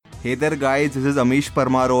Hey there guys, this is Amish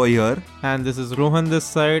Parmar over here. And this is Rohan this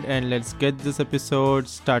side, and let's get this episode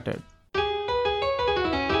started.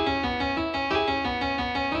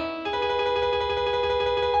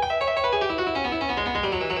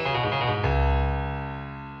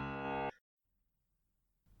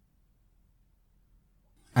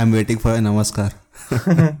 I'm waiting for a namaskar.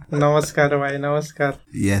 नमस्कार भाई नमस्कार.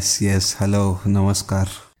 Yes, hello, namaskar.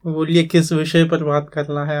 बोलिए किस विषय पर बात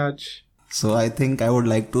करना है आज. So I think I would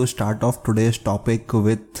like to start off today's topic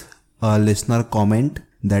with a listener comment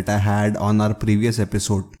that I had on our previous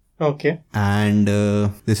episode. Okay. And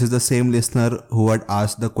this is the same listener who had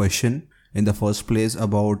asked the question in the first place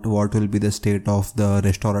about what will be the state of the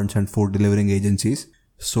restaurants and food delivering agencies.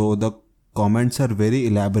 So the comments are very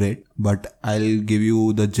elaborate, but I'll give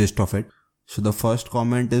you the gist of it. So the first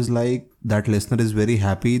comment is like, that listener is very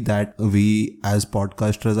happy that we as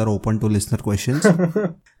podcasters are open to listener questions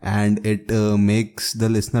and it makes the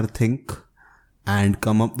listener think and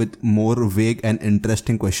come up with more vague and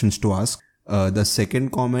interesting questions to ask. The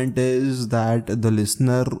second comment is that the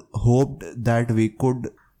listener hoped that we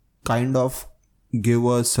could kind of give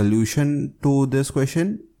a solution to this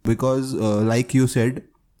question because like you said,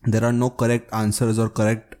 there are no correct answers or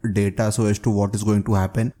correct data so as to what is going to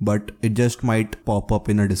happen, but it just might pop up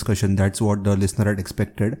in a discussion. That's what the listener had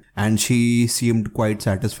expected, and she seemed quite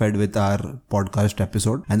satisfied with our podcast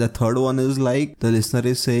episode. And the third one is like, the listener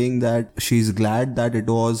is saying that she's glad that it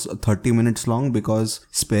was 30 minutes long because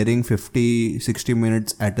sparing 50-60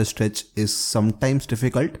 minutes at a stretch is sometimes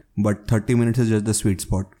difficult, but 30 minutes is just the sweet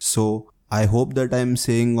spot. So I hope that I'm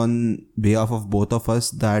saying on behalf of both of us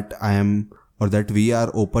that that we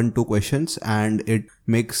are open to questions, and it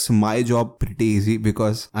makes my job pretty easy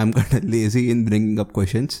because I'm kind of lazy in bringing up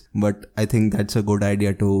questions, but I think that's a good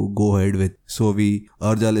idea to go ahead with. So we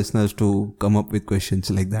urge our listeners to come up with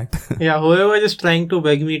questions like that. Yeah, whoever is trying to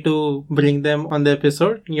beg me to bring them on the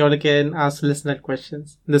episode, y'all can ask listener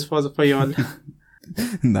questions. This was for y'all.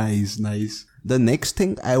 Nice. The next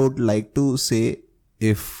thing I would like to say,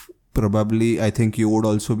 if probably I think you would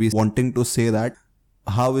also be wanting to say that,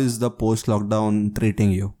 how is the post-lockdown treating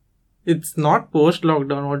you? It's not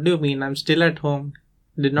post-lockdown. What do you mean? I'm still at home.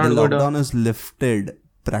 Did not go down. The lockdown is lifted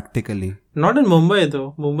practically. Not in Mumbai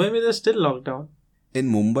though. Mumbai there's still lockdown.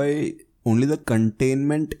 In Mumbai, only the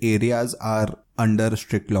containment areas are under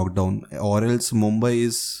strict lockdown, or else Mumbai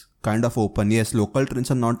is kind of open. Yes, local trains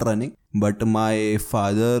are not running, but my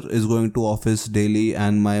father is going to office daily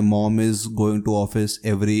and my mom is going to office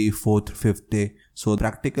every 4th, 5th day. So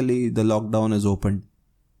practically the lockdown is open.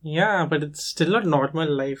 Yeah, but it's still not normal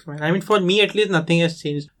life, man. I mean, for me at least, nothing has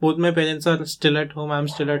changed. Both my parents are still at home. I'm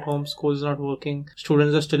still at home. School's not working.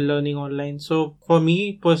 Students are still learning online. So for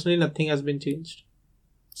me personally, nothing has been changed.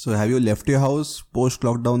 So have you left your house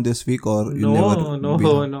post-lockdown this week, or you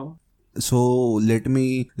No. So let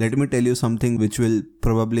me tell you something which will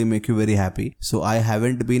probably make you very happy. So I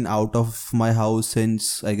haven't been out of my house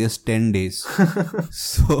since I guess 10 days.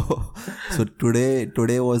 So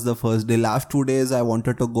today was the first day. Last 2 days I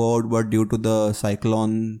wanted to go out, but due to the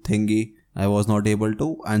cyclone thingy, I was not able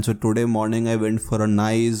to. And so today morning I went for a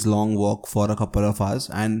nice long walk for a couple of hours,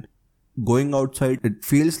 and going outside, it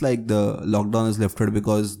feels like the lockdown is lifted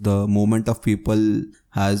because the movement of people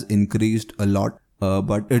has increased a lot.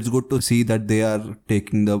 But it's good to see that they are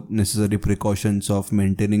taking the necessary precautions of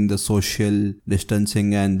maintaining the social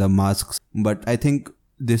distancing and the masks. But I think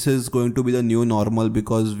this is going to be the new normal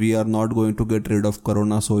because we are not going to get rid of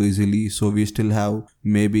corona so easily. So we still have,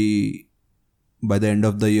 maybe by the end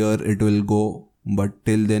of the year it will go. But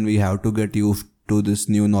till then we have to get used to this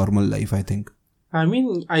new normal life, I think. I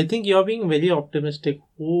mean, I think you're being very optimistic.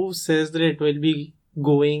 Who says that it will be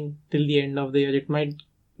going till the end of the year? It might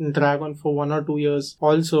drag on for 1 or 2 years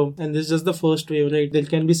also, and this is just the first wave, right? There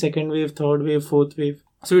can be second wave, third wave, fourth wave,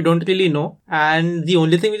 so we don't really know. And the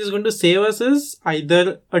only thing which is going to save us is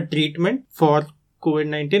either a treatment for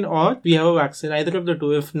COVID-19 or we have a vaccine, either of the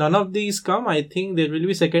two. If none of these come, I think there will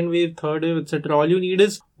be second wave, third wave, etc. All you need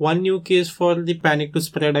is one new case for the panic to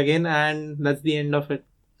spread again, and that's the end of it.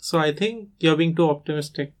 So I think you're being too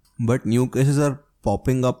optimistic. But new cases are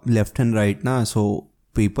popping up left and right now, so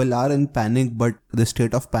people are in panic, but the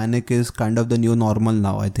state of panic is kind of the new normal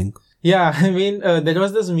now, I think. Yeah, I mean, there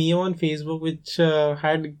was this meme on Facebook which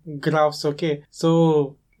had graphs, okay?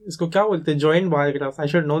 So, isko kya bolte? Joint bar graph. I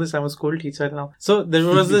should know this, I'm a school teacher now. So, there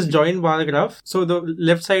was this joint bar graph. So, the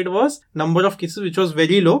left side was number of cases which was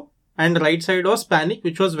very low, and right side was panic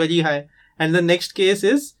which was very high. And the next case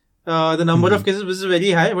is the number of cases which is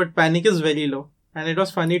very high, but panic is very low. And it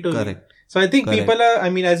was funny to me. So, I think people are, I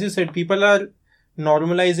mean, as you said, people are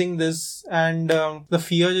normalizing this, and the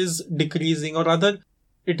fear is decreasing, or rather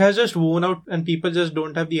it has just worn out and people just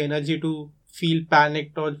don't have the energy to feel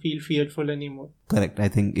panicked or feel fearful anymore. Correct. I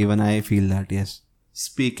think even I feel that, yes.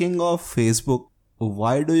 Speaking of Facebook,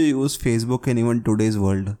 why do you use Facebook in even today's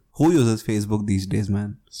world? Who uses Facebook these days,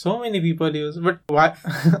 man? So many people use, but why?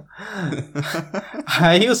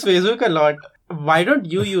 I use Facebook a lot. Why don't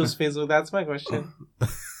you use Facebook? That's my question.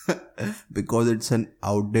 Because it's an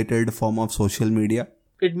outdated form of social media.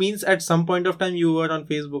 It means at some point of time you were on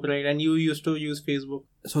Facebook, right? And you used to use Facebook.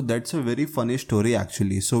 So that's a very funny story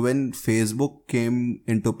actually. So when Facebook came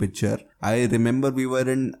into picture, I remember we were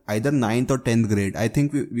in either 9th or 10th grade. I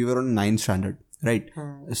think we were on 9th standard, right?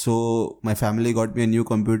 So my family got me a new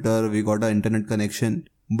computer, we got an internet connection.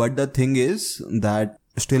 But the thing is that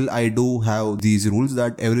still I do have these rules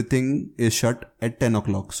that everything is shut at 10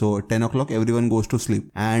 o'clock. So at 10 o'clock everyone goes to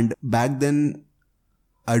sleep. And back then,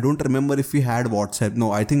 I don't remember if we had WhatsApp.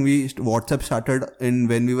 No, I think WhatsApp started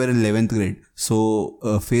when we were in 11th grade. So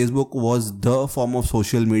Facebook was the form of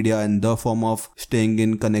social media and the form of staying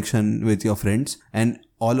in connection with your friends. And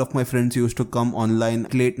all of my friends used to come online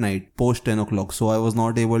late night, post 10 o'clock. So I was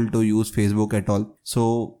not able to use Facebook at all.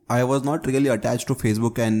 So I was not really attached to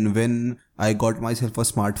Facebook. And when I got myself a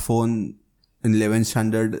smartphone in 11th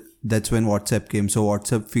standard, that's when WhatsApp came. So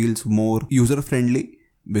WhatsApp feels more user friendly,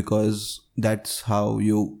 because that's how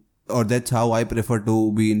I prefer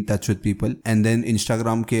to be in touch with people. And then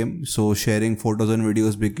Instagram came, so sharing photos and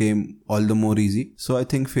videos became all the more easy. So I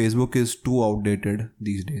think Facebook is too outdated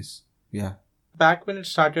these days. Yeah. Back when it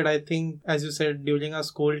started, I think, as you said, during our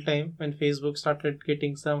school time, when Facebook started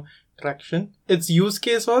getting some traction, its use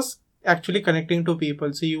case was actually connecting to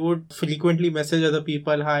people. So you would frequently message other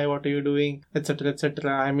people, hi, what are you doing, etc.,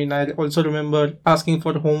 etc. I mean, I also remember asking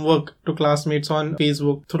for homework to classmates on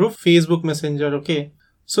Facebook through Facebook Messenger. Okay,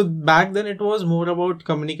 so back then it was more about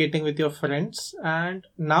communicating with your friends, and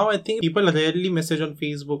now I think people rarely message on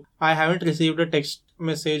Facebook. I haven't received a text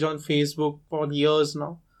message on Facebook for years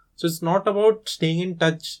now. So it's not about staying in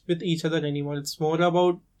touch with each other anymore. It's more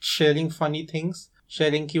about sharing funny things,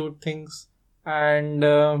 sharing cute things,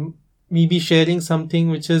 and maybe sharing something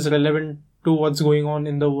which is relevant to what's going on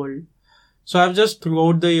in the world. So I've just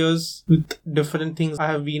throughout the years with different things I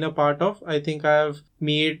have been a part of, I think I have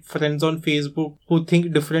made friends on Facebook who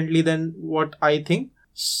think differently than what I think.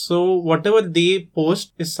 So whatever they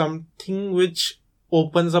post is something which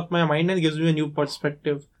opens up my mind and gives me a new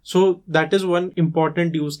perspective. So that is one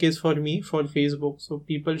important use case for me for Facebook. So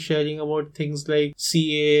people sharing about things like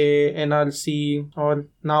CA, NRC, or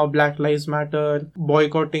now Black Lives Matter,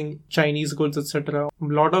 boycotting Chinese goods, etc. A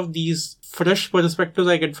lot of these fresh perspectives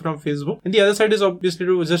I get from Facebook. And the other side is obviously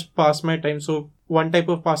to just pass my time. So one type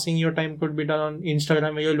of passing your time could be done on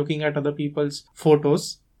Instagram, where you're looking at other people's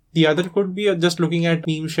photos. The other could be just looking at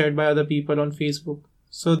memes shared by other people on Facebook.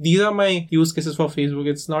 So these are my use cases for Facebook.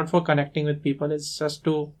 It's not for connecting with people. It's just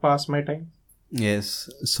to pass my time. Yes.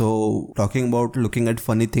 So talking about looking at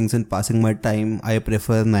funny things and passing my time, I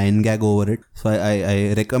prefer 9gag over it. So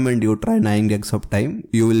I recommend you try 9gag sometime.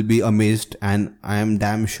 You will be amazed, and I am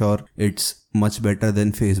damn sure it's much better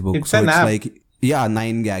than Facebook. It's an app. Yeah,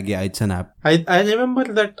 9gag. Yeah, it's an app. I remember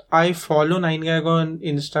that I follow 9gag on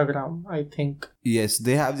Instagram, I think. Yes,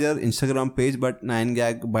 they have their Instagram page, but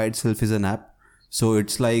 9gag by itself is an app. So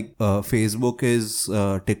it's like Facebook is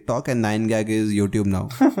TikTok and 9gag is YouTube now.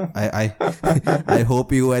 I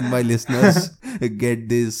hope you and my listeners get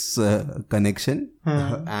this connection.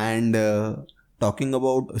 And talking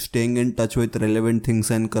about staying in touch with relevant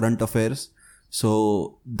things and current affairs.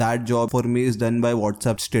 So that job for me is done by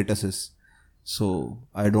WhatsApp statuses. So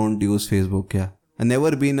I don't use Facebook. Yeah, I've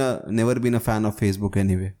never been a fan of Facebook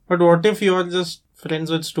anyway. But what if you are just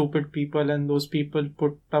friends with stupid people and those people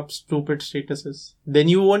put up stupid statuses? Then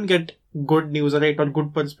you won't get good news, right? Or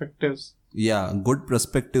good perspectives. Yeah, good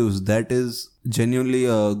perspectives. That is genuinely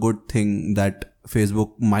a good thing that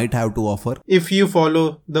Facebook might have to offer. If you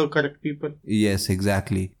follow the correct people. Yes,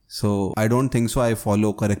 exactly. So I don't think so I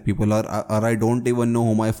follow correct people, or I don't even know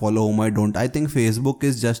whom I follow, whom I don't. I think Facebook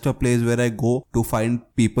is just a place where I go to find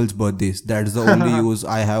people's birthdays. That's the only use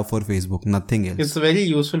I have for Facebook, nothing else. It's very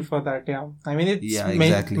useful for that, yeah. I mean, it's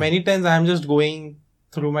exactly. Many times I'm just going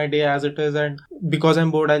through my day as it is, and because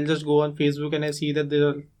I'm bored, I'll just go on Facebook and I see that there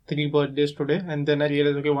are 3 birthdays today, and then I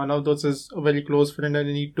realize, okay, one of those is a very close friend and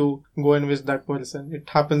I need to go and wish that person. It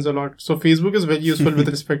happens a lot. So Facebook is very useful with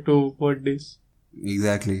respect to birthdays.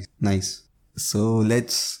 Exactly. Nice. So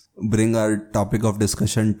let's bring our topic of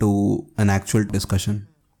discussion to an actual discussion.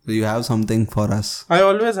 So you have something for us? I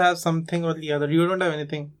always have something or the other. You don't have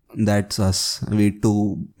anything? That's us. We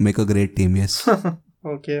two make a great team, yes.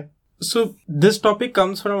 Okay. So this topic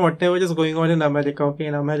comes from whatever is going on in America. Okay,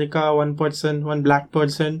 in America, one black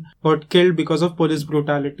person got killed because of police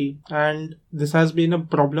brutality, and this has been a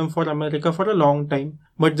problem for America for a long time.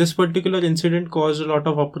 But this particular incident caused a lot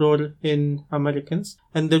of uproar in Americans,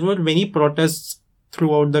 and there were many protests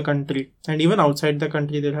throughout the country, and even outside the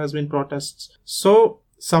country there has been protests. So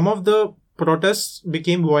some of the protests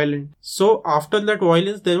became violent. So after that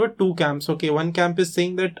violence, there were two camps. Okay, one camp is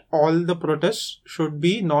saying that all the protests should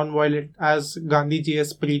be non-violent, as Gandhi ji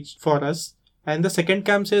has preached for us. And the second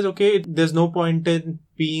camp says, okay, there's no point in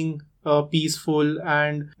being peaceful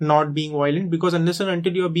and not being violent, because unless and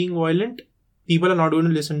until you're being violent, people are not going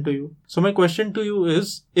to listen to you. So my question to you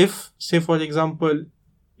is, if, say for example,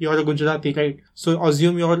 you're a Gujarati, right? So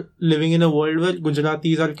assume you're living in a world where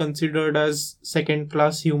Gujaratis are considered as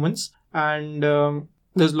second-class humans, and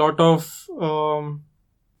there's a lot of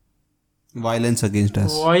violence against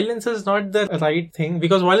us. Violence is not the right thing,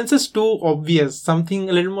 because violence is too obvious, something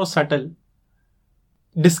a little more subtle.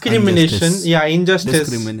 Discrimination. Injustice.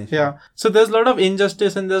 Discrimination. Yeah. So there's a lot of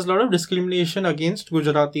injustice and there's a lot of discrimination against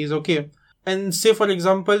Gujaratis, okay? And say for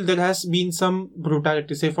example, there has been some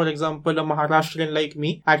brutality. Say for example, a Maharashtrian like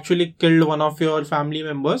me actually killed one of your family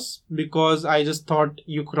members because I just thought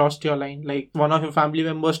you crossed your line. Like, one of your family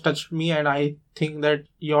members touched me and I think that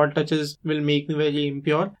your touches will make me very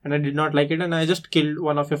impure and I did not like it and I just killed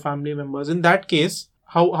one of your family members. In that case,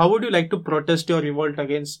 how would you like to protest your revolt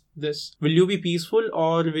against this? Will you be peaceful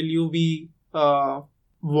or will you be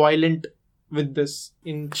violent with this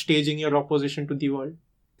in staging your opposition to the world?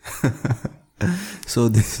 So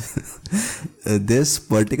this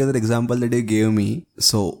particular example that you gave me,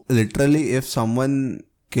 so literally if someone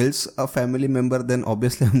kills a family member, then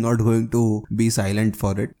obviously I'm not going to be silent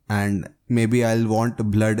for it, and maybe I'll want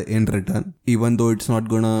blood in return, even though it's not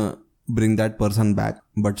gonna bring that person back,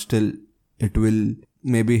 but still it will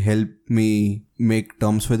maybe help me make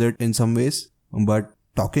terms with it in some ways. But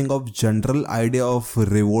talking of general idea of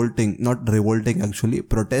protesting,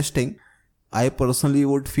 I personally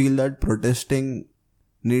would feel that protesting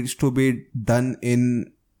needs to be done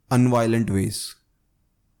in unviolent ways.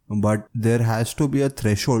 But there has to be a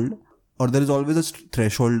threshold, or there is always a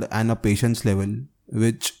threshold and a patience level,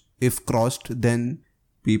 which if crossed, then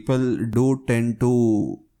people do tend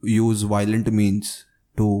to use violent means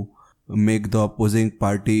to make the opposing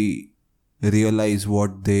party realize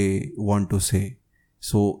what they want to say.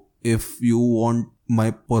 So if you want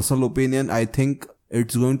my personal opinion, I think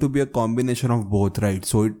it's going to be a combination of both, right?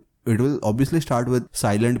 So it will obviously start with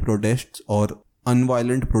silent protests or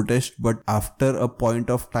unviolent protests, but after a point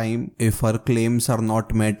of time, if our claims are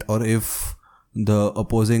not met or if the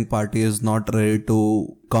opposing party is not ready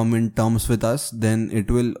to come in terms with us, then it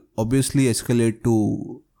will obviously escalate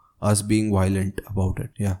to us being violent about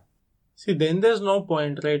it. Yeah. See, then there's no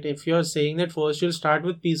point, right? If you're saying that first you'll start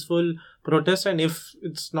with peaceful protest and if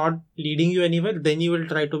it's not leading you anywhere, then you will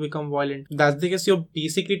try to become violent. That's the case. You're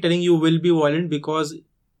basically telling you will be violent because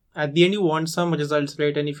at the end you want some results,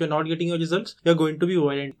 right? And if you're not getting your results, you're going to be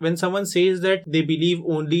violent. When someone says that they believe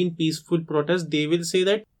only in peaceful protest, they will say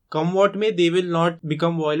that come what may, they will not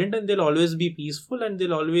become violent and they'll always be peaceful and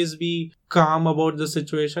they'll always be calm about the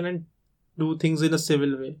situation and do things in a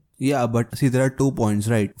civil way. Yeah, but see, there are 2 points,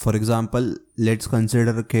 right? For example, let's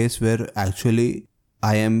consider a case where actually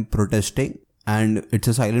I am protesting and it's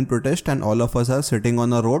a silent protest and all of us are sitting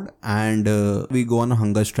on a road and we go on a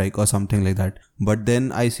hunger strike or something like that. But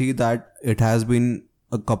then I see that it has been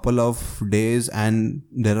a couple of days and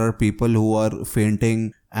there are people who are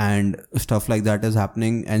fainting and stuff like that is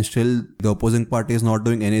happening and still the opposing party is not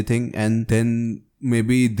doing anything, and then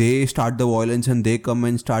maybe they start the violence and they come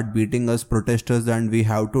and start beating us protesters and we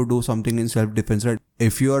have to do something in self-defense, right?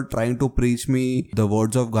 If you are trying to preach me the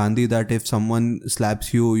words of Gandhi that if someone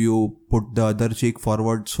slaps you, you put the other cheek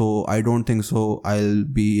forward, so I don't think so I'll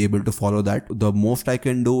be able to follow that. The most I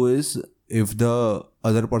can do is, if the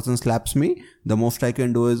other person slaps me, the most I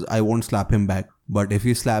can do is I won't slap him back. But if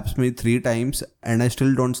he slaps me 3 times and I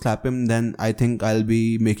still don't slap him, then I think I'll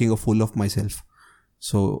be making a fool of myself.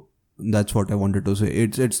 So that's what I wanted to say.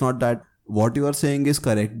 It's not that what you are saying is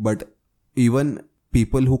correct, but even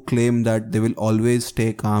people who claim that they will always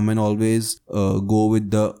stay calm and always go with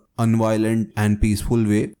the unviolent and peaceful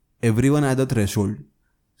way, everyone has a threshold.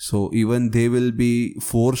 So even they will be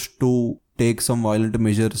forced to take some violent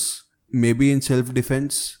measures, maybe in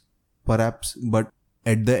self-defense, perhaps, but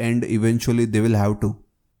at the end, eventually they will have to.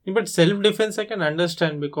 But self-defense I can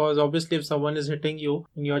understand, because obviously if someone is hitting you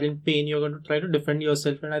and you're in pain, you're going to try to defend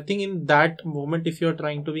yourself. And I think in that moment, if you're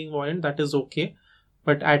trying to be violent, that is okay.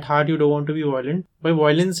 But at heart, you don't want to be violent. By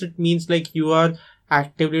violence, it means like you are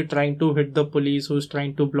actively trying to hit the police who's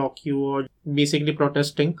trying to block you or basically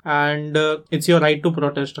protesting, and it's your right to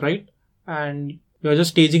protest, right? And you're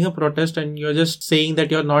just staging a protest and you're just saying that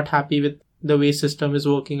you're not happy with the way system is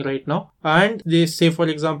working right now, and they say, for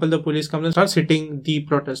example, the police comes and starts hitting the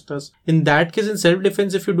protesters. In that case, in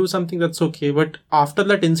self-defense, if you do something, that's okay, but after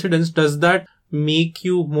that incident, does that make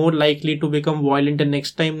you more likely to become violent? And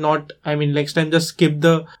next time just skip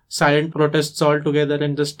the silent protests altogether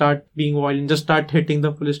and just start being violent, just start hitting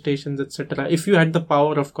the police stations, etc. If you had the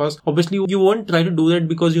power, of course, obviously you won't try to do that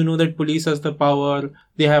because you know that police has the power,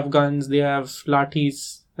 they have guns, they have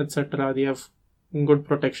lathis, etc. They have good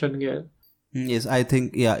protection gear. Yes, I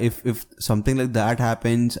think, if something like that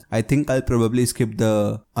happens, I think I'll probably skip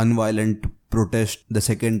the unviolent protest the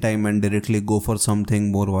second time and directly go for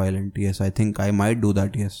something more violent. Yes, I think I might do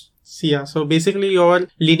that, yes. So basically you're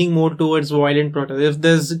leaning more towards violent protest. If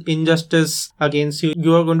there's injustice against you,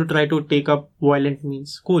 you are going to try to take up violent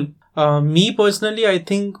means. Cool. Me personally, I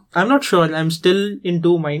think, I'm not sure, I'm still in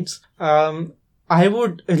two minds. I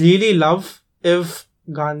would really love if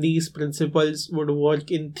Gandhi's principles would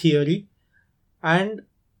work in theory. And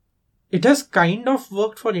it has kind of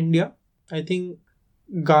worked for India. I think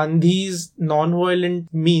Gandhi's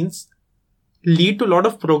non-violent means lead to a lot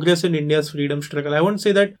of progress in India's freedom struggle. I won't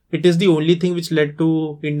say that it is the only thing which led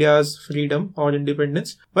to India's freedom or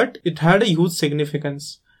independence, but it had a huge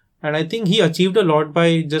significance. And I think he achieved a lot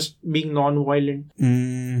by just being non-violent.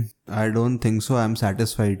 I don't think so. I'm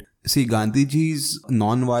satisfied. See, Gandhiji's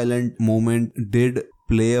non-violent movement did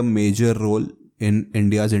play a major role in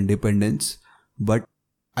India's independence. But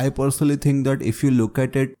I personally think that if you look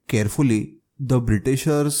at it carefully, the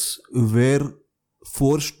Britishers were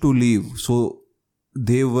forced to leave. So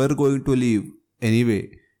they were going to leave anyway.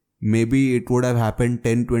 Maybe it would have happened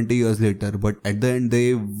 10-20 years later, but at the end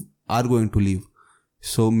they are going to leave.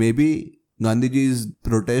 So maybe Gandhiji's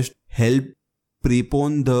protest helped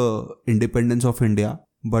prepone the independence of India.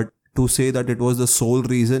 But to say that it was the sole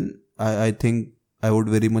reason, I think I would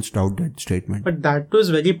very much doubt that statement. But that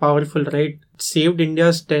was very powerful, right? It saved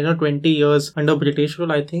India's 10 or 20 years under British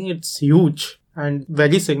rule. I think it's huge and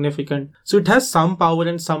very significant. So it has some power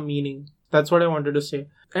and some meaning. That's what I wanted to say.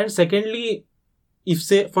 And secondly, if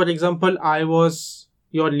say, for example, I was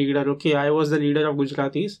your leader, okay, I was the leader of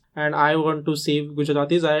Gujaratis and I want to save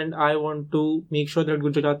Gujaratis and I want to make sure that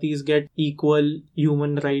Gujaratis get equal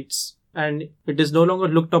human rights and it is no longer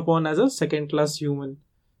looked upon as a second-class human.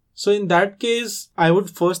 So in that case, I would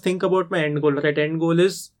first think about my end goal, right? End goal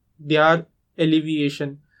is their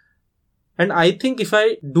alleviation. And I think if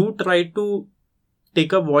I do try to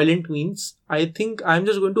take up violent means, I think I'm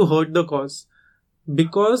just going to hurt the cause.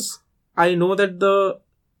 Because I know that the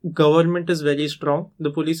government is very strong.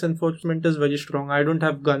 The police enforcement is very strong. I don't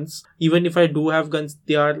have guns. Even if I do have guns,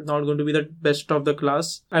 they are not going to be the best of the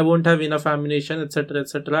class. I won't have enough ammunition, etc.,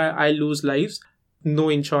 etc. I lose lives. No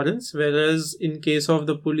insurance, whereas in case of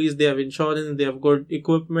the police, they have insurance, they have good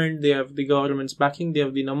equipment, they have the government's backing, they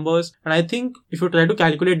have the numbers. And I think if you try to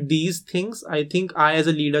calculate these things, I think I, as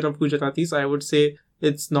a leader of Gujaratis, I would say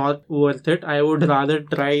it's not worth it. I would rather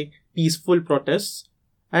try peaceful protests.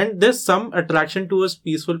 And there's some attraction towards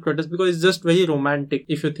peaceful protests because it's just very romantic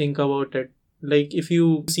if you think about it. Like if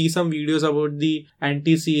you see some videos about the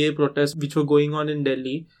anti-CA protests which were going on in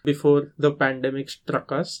Delhi before the pandemic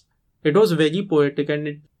struck us, it was very poetic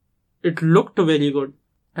and it looked very good.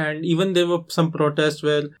 And even there were some protests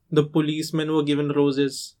where the policemen were given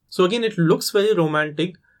roses. So again, it looks very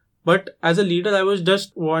romantic. But as a leader, I was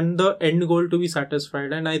just want the end goal to be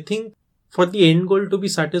satisfied. And I think for the end goal to be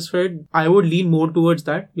satisfied, I would lean more towards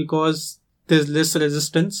that because there's less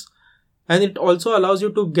resistance. And it also allows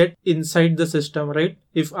you to get inside the system, right?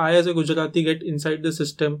 If I as a Gujarati get inside the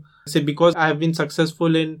system, say because I have been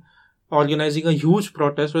successful in organizing a huge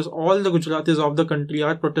protest where all the Gujaratis of the country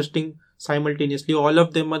are protesting simultaneously. All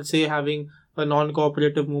of them are, say, having a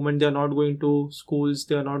non-cooperative movement. They are not going to schools.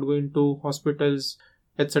 They are not going to hospitals,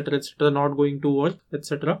 etc., etc., not going to work,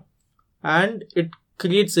 etc. And it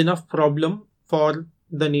creates enough problem for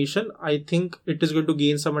the nation. I think it is going to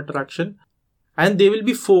gain some attraction and they will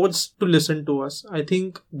be forced to listen to us. I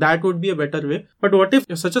think that would be a better way. But what if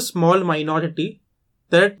you're such a small minority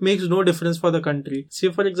that makes no difference for the country?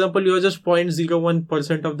 Say, for example, you're just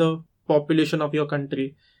 0.01% of the population of your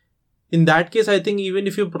country. In that case, I think even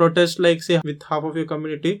if you protest, like, say, with half of your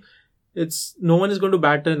community, no one is going to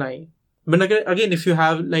bat an eye. But again, if you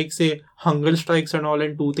have, like, say, hunger strikes and all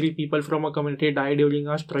and 2-3 people from a community die during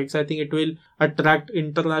our strikes, I think it will attract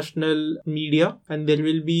international media and there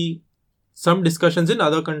will be some discussions in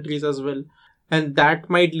other countries as well. And that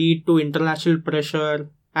might lead to international pressure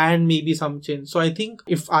and maybe some change. So I think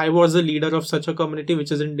if I was a leader of such a community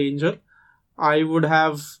which is in danger, I would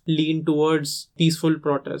have leaned towards peaceful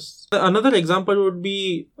protests. Another example would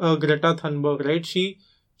be Greta Thunberg, right? She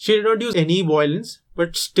did not use any violence,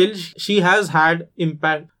 but still she has had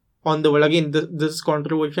impact on the world. Again, this is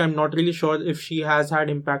controversial. I'm not really sure if she has had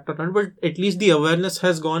impact or not, but at least the awareness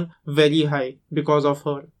has gone very high because of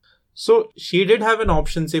her. So she did have an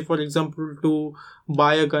option, say for example, to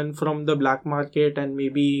buy a gun from the black market and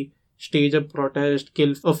maybe stage a protest,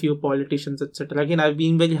 kill a few politicians, etc. Again, I've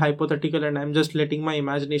been very hypothetical and I'm just letting my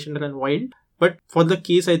imagination run wild. But for the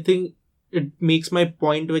case, I think it makes my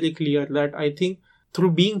point very clear that I think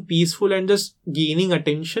through being peaceful and just gaining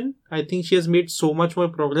attention, I think she has made so much more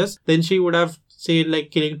progress than she would have, say, like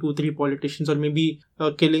killing 2-3 politicians or maybe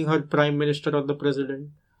killing her prime minister or the president.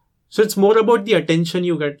 So it's more about the attention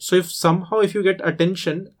you get. So if you get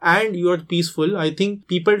attention and you are peaceful, I think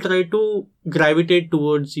people try to gravitate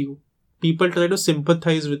towards you. People try to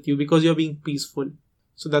sympathize with you because you're being peaceful.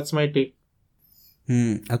 So that's my take.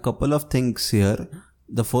 A couple of things here.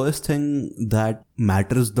 The first thing that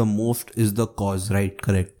matters the most is the cause, right?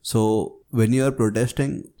 Correct. So when you are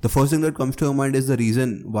protesting, the first thing that comes to your mind is the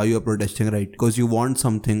reason why you are protesting, right? Because you want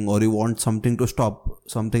something or you want something to stop,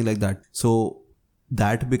 something like that. So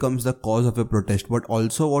that becomes the cause of a protest. But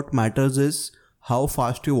also what matters is how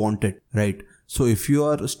fast you want it, right? So if you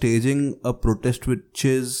are staging a protest which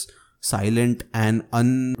is silent and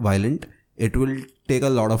unviolent, it will take a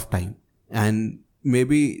lot of time. And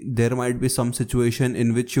maybe there might be some situation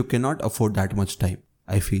in which you cannot afford that much time,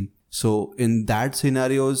 I feel. So in that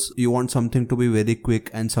scenarios, you want something to be very quick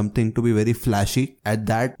and something to be very flashy. At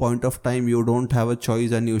that point of time, you don't have a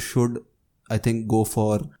choice and you should, I think, go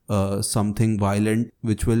for something violent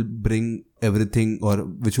which will bring everything or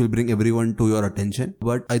which will bring everyone to your attention.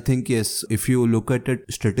 But I think, yes, if you look at it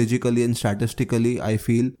strategically and statistically, I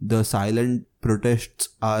feel the silent protests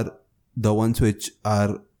are the ones which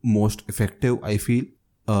are most effective, I feel.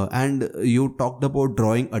 And you talked about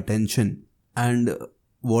drawing attention, and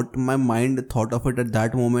what my mind thought of it at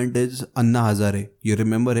that moment is Anna Hazare. You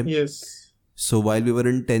remember him? Yes. So while we were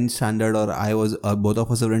in 10th standard, or I was, both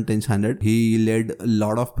of us were in 10th standard, he led a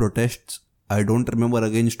lot of protests. I don't remember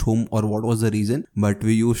against whom or what was the reason, but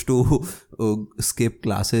we used to skip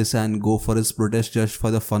classes and go for his protest just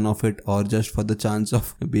for the fun of it or just for the chance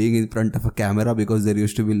of being in front of a camera, because there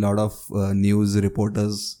used to be a lot of news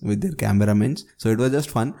reporters with their cameramen. So it was just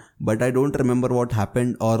fun, but I don't remember what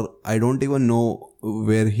happened, or I don't even know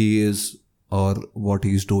where he is or what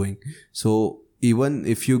he's doing. So even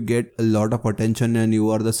if you get a lot of attention and you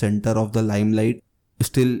are the center of the limelight,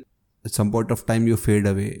 still at some point of time you fade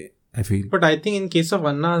away, I feel. But I think in case of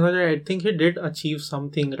Anna Hazare, I think he did achieve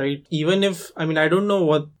something, right? Even if, I mean, I don't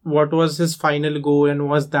know what was his final goal and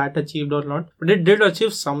was that achieved or not, but it did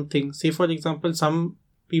achieve something. Say, for example, some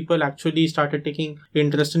people actually started taking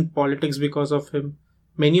interest in politics because of him.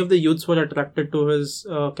 Many of the youths were attracted to his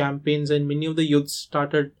campaigns, and many of the youths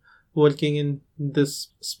started working in this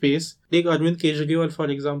space. Take Arvind Kejriwal, for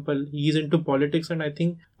example. He's into politics, and I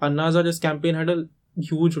think Anna Hazare's campaign had a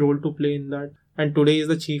huge role to play in that. And today is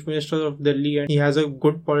the Chief Minister of Delhi, and he has a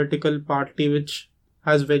good political party which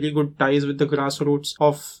has very good ties with the grassroots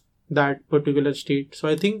of that particular state. So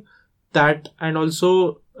I think that, and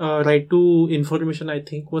also right to information, I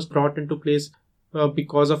think, was brought into place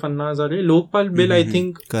because of Anna Hazare. Lokpal bill, I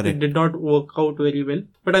think, it did not work out very well.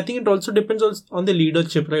 But I think it also depends on the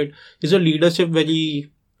leadership, right? Is your leadership very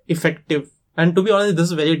effective? And to be honest, this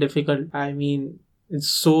is very difficult. I mean, it's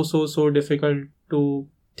so difficult to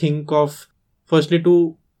think of. Firstly,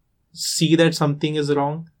 to see that something is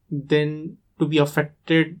wrong, then to be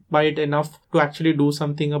affected by it enough to actually do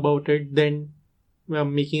something about it, then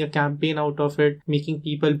making a campaign out of it, making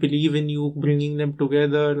people believe in you, bringing them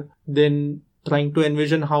together, then trying to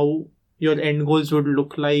envision how your end goals would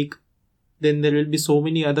look like. Then there will be so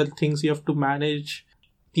many other things you have to manage.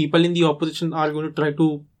 People in the opposition are going to try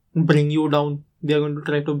to bring you down. They are going to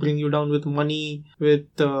try to bring you down with money, with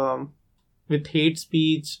hate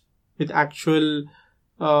speech, with actual,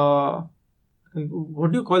 what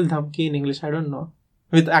do you call dhamki in English? I don't know.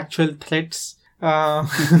 With actual threats. So,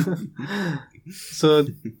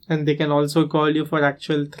 and they can also call you for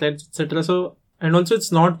actual threats, etc. So, and also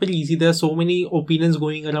it's not very easy. There are so many opinions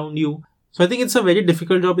going around you. So I think it's a very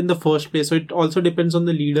difficult job in the first place. So it also depends on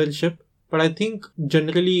the leadership. But I think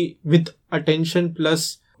generally with attention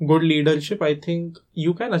plus good leadership, I think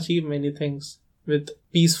you can achieve many things with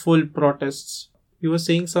peaceful protests. You were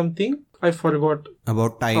saying something? I forgot.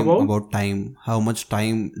 About time. How much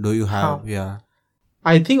time do you have? Yeah.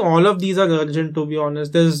 I think all of these are urgent, to be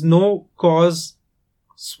honest. There's no cause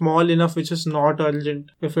small enough which is not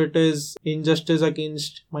urgent. If it is injustice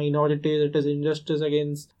against minorities, it is injustice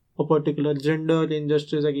against a particular gender,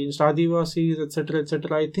 injustice against Adivasis, etc.,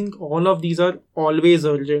 etc. I think all of these are always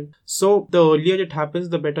urgent. So the earlier it happens,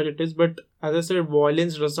 the better it is. But as I said,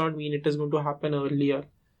 violence does not mean it is going to happen earlier.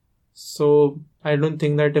 So I don't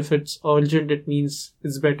think that if it's urgent, it means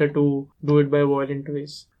it's better to do it by violent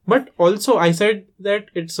ways. But also, I said that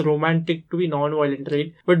it's romantic to be non-violent,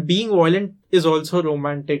 right? But being violent is also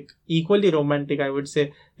romantic, equally romantic, I would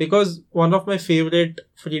say. Because one of my favorite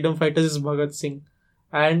freedom fighters is Bhagat Singh.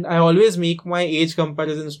 And I always make my age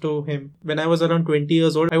comparisons to him. When I was around 20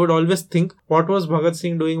 years old, I would always think, what was Bhagat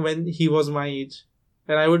Singh doing when he was my age?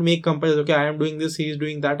 And I would make comparisons. Okay, I am doing this, he is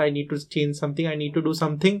doing that. I need to change something. I need to do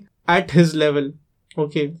something at his level.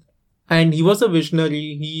 Okay. And he was a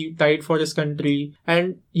visionary. He died for his country.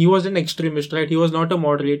 And he was an extremist, right? He was not a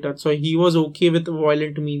moderator. So he was okay with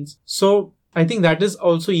violent means. So I think that is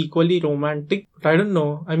also equally romantic. But I don't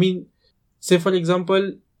know. I mean, say for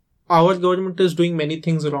example, our government is doing many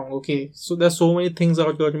things wrong. Okay. So there's so many things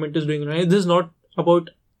our government is doing wrong. This is not about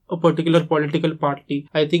a particular political party.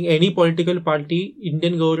 I think any political party,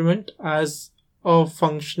 Indian government as a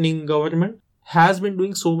functioning government has been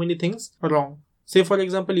doing so many things wrong. Say for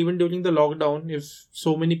example, even during the lockdown, if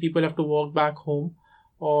so many people have to walk back home,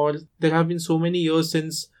 or there have been so many years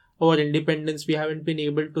since our independence, we haven't been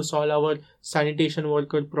able to solve our sanitation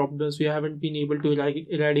worker problems, we haven't been able to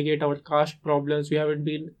eradicate our caste problems, we haven't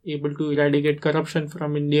been able to eradicate corruption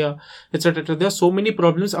from India, etc. There are so many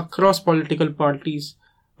problems across political parties.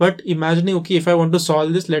 But imagining, okay, if I want to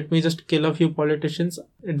solve this, let me just kill a few politicians.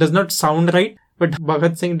 It does not sound right, but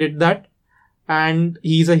Bhagat Singh did that. And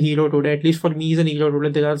he's a hero today. At least for me, he's a hero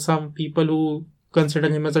today. There are some people who consider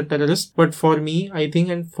him as a terrorist. But for me, I think,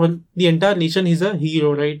 and for the entire nation, he's a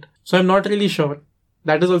hero, right? So I'm not really sure.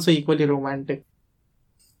 That is also equally romantic.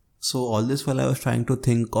 So all this while I was trying to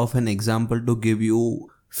think of an example to give you,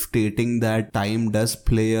 stating that time does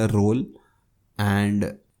play a role.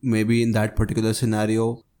 And maybe in that particular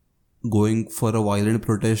scenario, going for a violent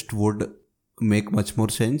protest would make much more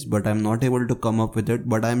sense, but I'm not able to come up with it.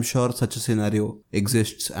 But I'm sure such a scenario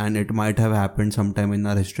exists and it might have happened sometime in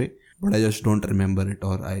our history, but I just don't remember it,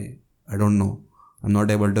 or I don't know. I'm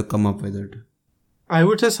not able to come up with it. I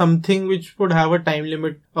would say something which would have a time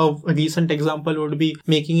limit. Of a recent example would be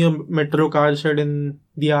making your metro car shed in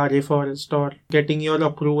the RA forest, or getting your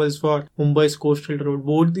approvals for Mumbai's coastal road.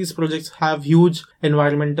 Both these projects have huge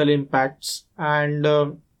environmental impacts,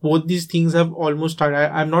 and both these things have almost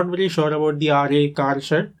started. I'm not very sure about the RA car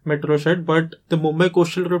shed, metro shed, but the Mumbai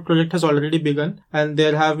Coastal Road project has already begun, and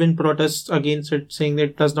there have been protests against it, saying that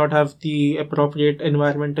it does not have the appropriate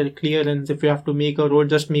environmental clearance. If you have to make a road,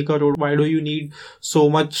 just make a road. Why do you need so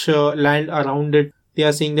much land around it? They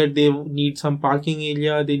are saying that they need some parking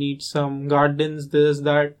area, they need some gardens, this,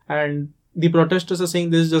 that, and the protesters are saying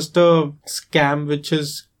this is just a scam which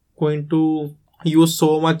is going to use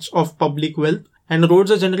so much of public wealth. And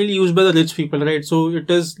roads are generally used by the rich people, right? So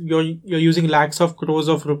it is, you're using lakhs of crores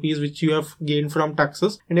of rupees which you have gained from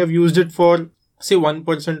taxes, and you have used it for, say,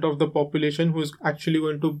 1% of the population who is actually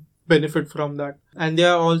going to benefit from that. And they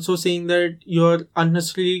are also saying that you're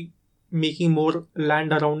unnecessarily making more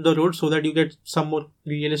land around the road so that you get some more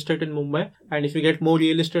real estate in Mumbai. And if you get more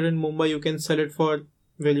real estate in Mumbai, you can sell it for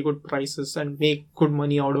very good prices and make good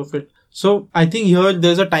money out of it. So I think here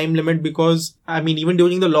there's a time limit, because, I mean, even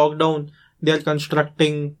during the lockdown, they are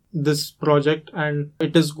constructing this project and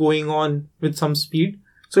it is going on with some speed.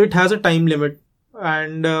 So it has a time limit.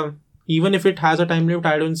 And even if it has a time limit,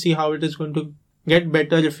 I don't see how it is going to get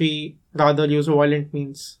better if we rather use violent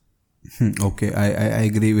means. Okay, I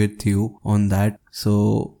agree with you on that.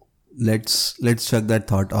 So let's check that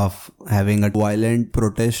thought of having a violent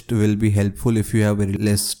protest will be helpful if you have very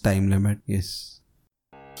less time limit. Yes.